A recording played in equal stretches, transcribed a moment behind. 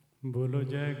बोलो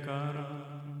जयकारा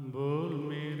बोल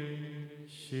मेरे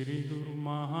श्री गुरु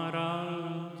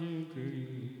महाराज की।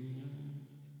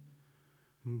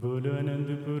 बोलो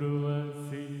अनंतपुर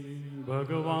वासी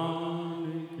भगवान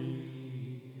की।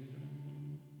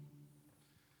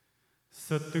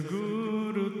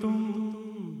 सतगुरु तुम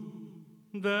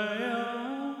दया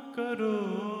करो,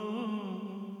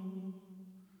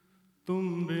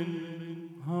 तुम बिन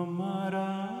हमारा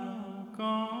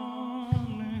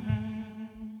कौन है।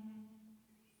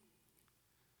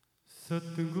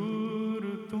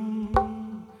 सतगुरु तुम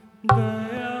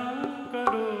दया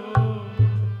करो,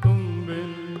 तुम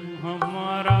बिन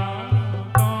हमारा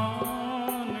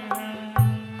कौन है।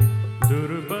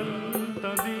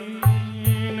 दुर्बलता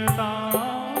दीनता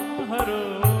हरो,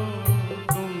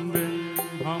 तुम बिन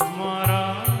हमारा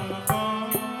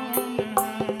कौन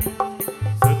है।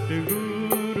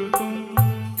 सतगुरु तुम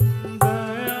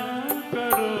दया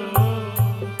करो,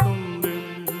 तुम बिन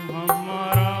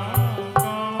हमारा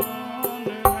कौन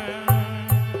है।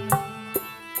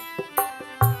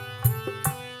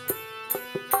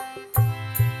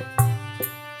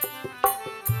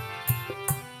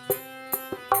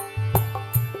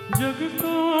 जग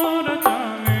को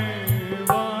रचाने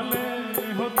वाले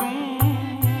हो तुम,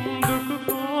 दुख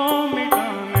को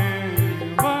मिटाने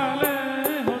वाले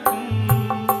हो तुम।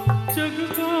 जग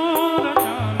को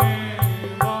रचाने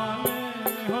वाले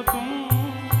हो तुम,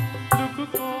 दुख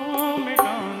को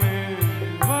मिटाने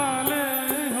वाले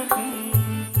हो तुम।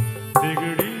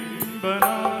 बिगड़ी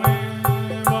बनाने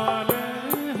वाले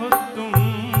हो तुम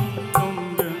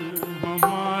बिन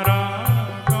हमारा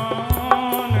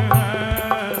कौन है।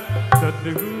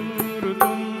 सतगुरु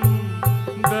तुम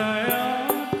दया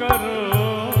करो,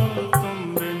 तुम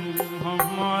बिन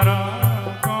हमारा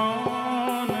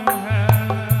कौन है।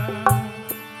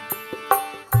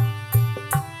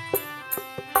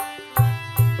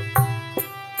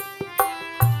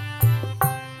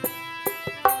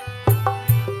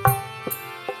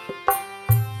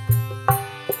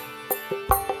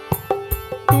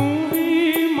 तू ही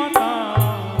माता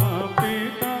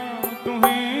पिता, तू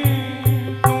ही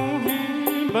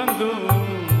बंधु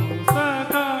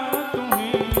सखा,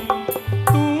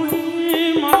 तू ही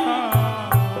माता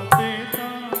पिता,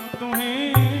 तू ही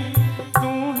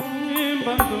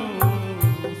बंधु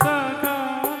सखा,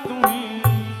 तू ही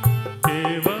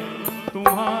केवल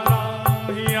तुम्हारा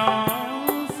ही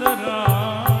आसरा,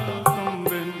 तुम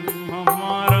बिन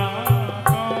हमारा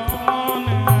कौन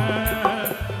है।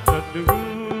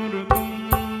 सतगुरु तुम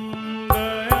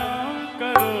दया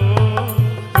करो,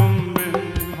 तुम बिन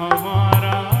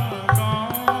हमारा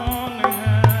कौन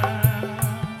है।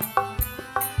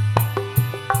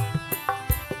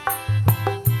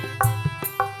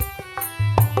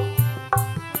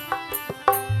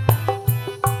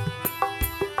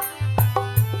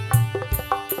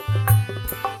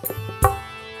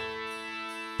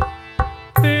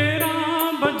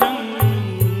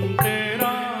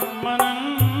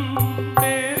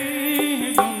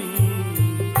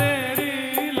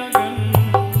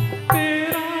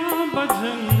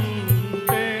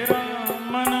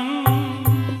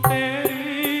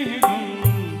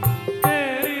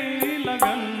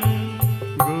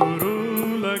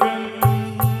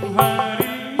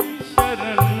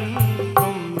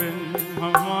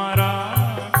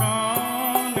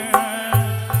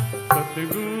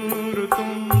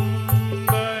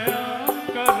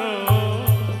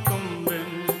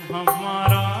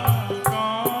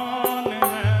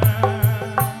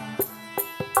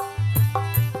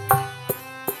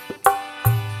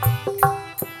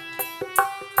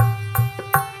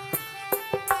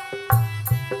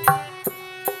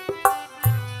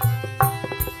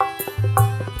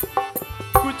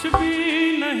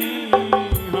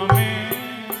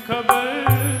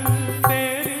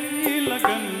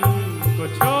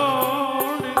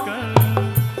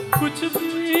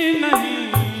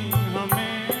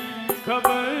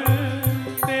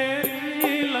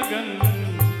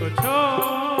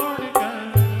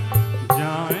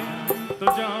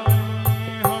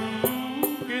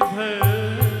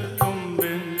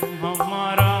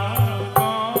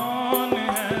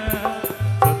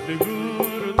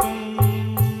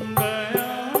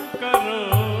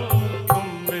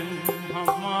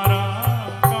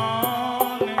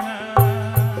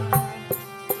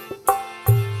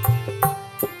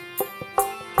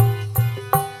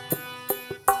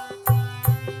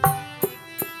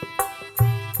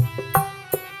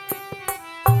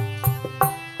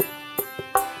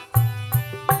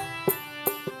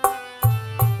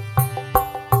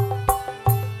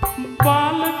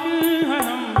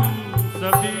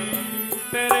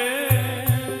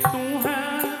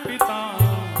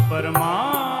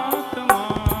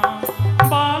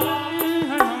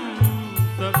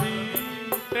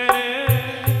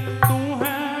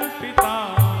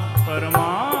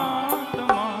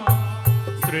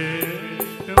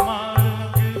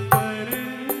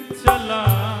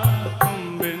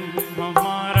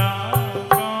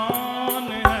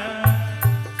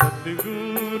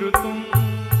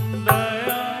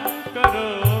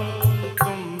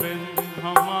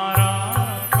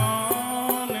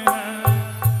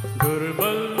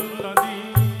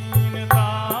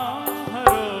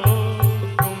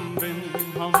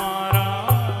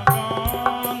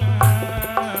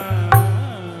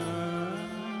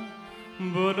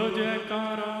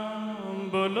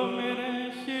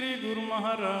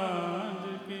 तुम्हारा